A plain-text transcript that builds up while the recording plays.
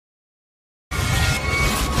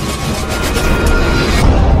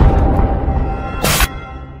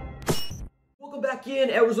in,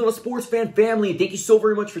 Arizona sports fan family. Thank you so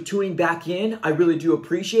very much for tuning back in. I really do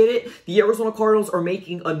appreciate it. The Arizona Cardinals are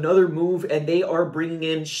making another move, and they are bringing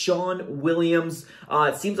in Shawn Williams.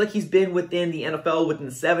 It seems like he's been within the NFL within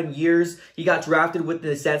 7 years. He got drafted with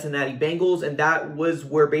the Cincinnati Bengals, and that was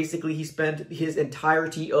where basically he spent his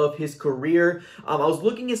entirety of his career. I was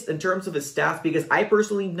looking in terms of his stats because I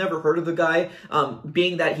personally never heard of the guy,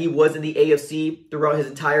 being that he was in the AFC throughout his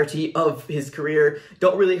entirety of his career.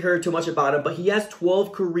 Don't really hear too much about him, but he has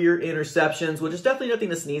 12 career interceptions, which is definitely nothing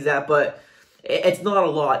to sneeze at, but it's not a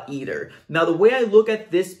lot either. Now, the way I look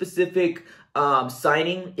at this specific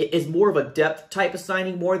signing is more of a depth type of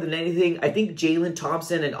signing more than anything. I think Jalen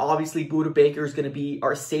Thompson and obviously Budda Baker is going to be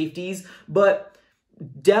our safeties, but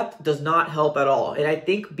depth does not help at all. And I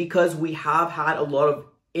think because we have had a lot of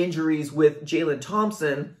injuries with Jalen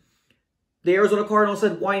Thompson, the Arizona Cardinals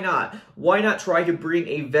said, why not? Why not try to bring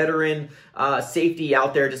a veteran safety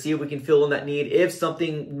out there to see if we can fill in that need if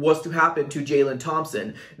something was to happen to Jalen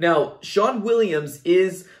Thompson? Now, Shawn Williams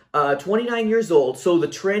is 29 years old, so the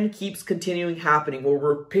trend keeps continuing happening where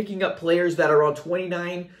we're picking up players that are on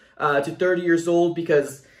 29 to 30 years old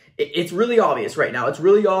because it's really obvious right now. It's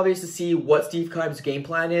really obvious to see what Steve Keim's game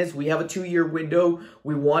plan is. We have a 2-year window.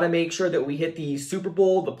 We want to make sure that we hit the Super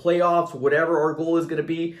Bowl, the playoffs, whatever our goal is going to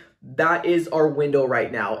be. That is our window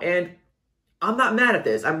right now. And I'm not mad at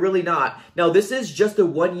this. I'm really not. Now, this is just a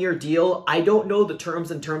 1-year deal. I don't know the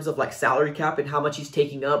terms in terms of like salary cap and how much he's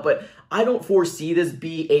taking up, but I don't foresee this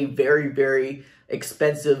be a very, very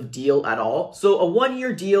expensive deal at all. So a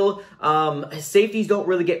 1-year deal, safeties don't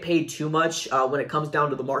really get paid too much when it comes down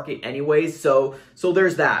to the market anyways. So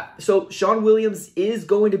there's that. So Shawn Williams is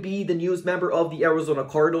going to be the newest member of the Arizona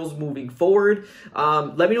Cardinals moving forward.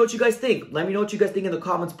 Let me know what you guys think. Let me know what you guys think in the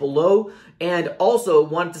comments below. And also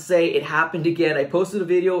wanted to say it happened again. I posted a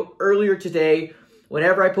video earlier today.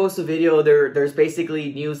 Whenever I post a video, there's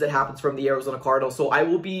basically news that happens from the Arizona Cardinals. So I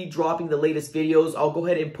will be dropping the latest videos. I'll go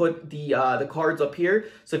ahead and put the cards up here.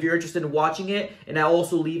 So if you're interested in watching it, and I'll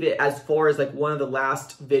also leave it as far as like one of the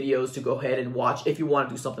last videos to go ahead and watch if you want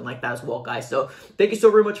to do something like that as well, guys. So thank you so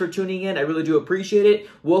very much for tuning in. I really do appreciate it.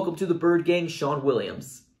 Welcome to the Bird Gang, Shawn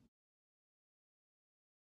Williams.